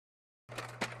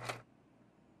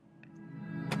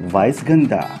Vice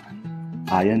Ganda,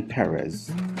 and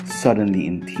Perez suddenly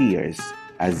in tears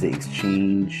as they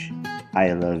exchange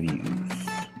I love yous.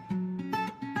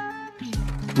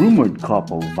 Rumored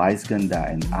couple Vice Ganda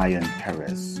and Ian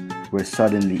Perez were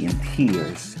suddenly in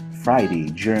tears Friday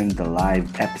during the live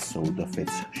episode of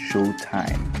its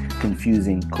Showtime,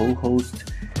 confusing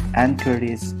co-host Ann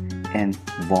Curtis and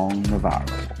Vong Navarro.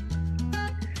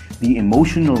 The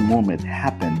emotional moment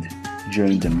happened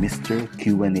during the Mr.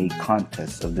 Q&A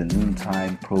contest of the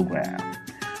noontime program,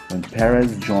 when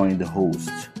Perez joined the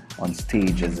hosts on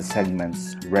stage as the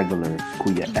segment's regular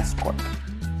Kuya Escort.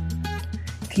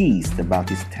 Teased about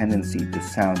his tendency to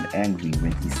sound angry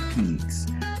when he speaks,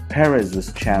 Perez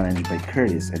was challenged by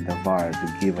Curtis and Navarro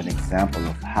to give an example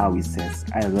of how he says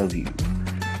I love you,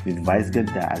 with Vice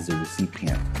Ganda as a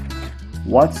recipient.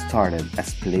 What started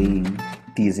as playing,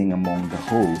 teasing among the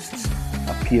hosts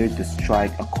appeared to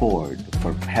strike a chord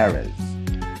for Perez,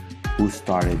 who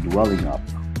started welling up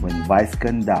when Vice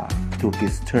Ganda took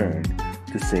his turn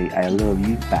to say I love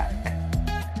you back.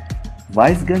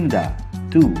 Vice Ganda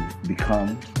too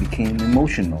became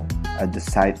emotional at the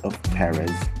sight of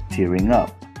Perez tearing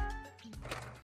up.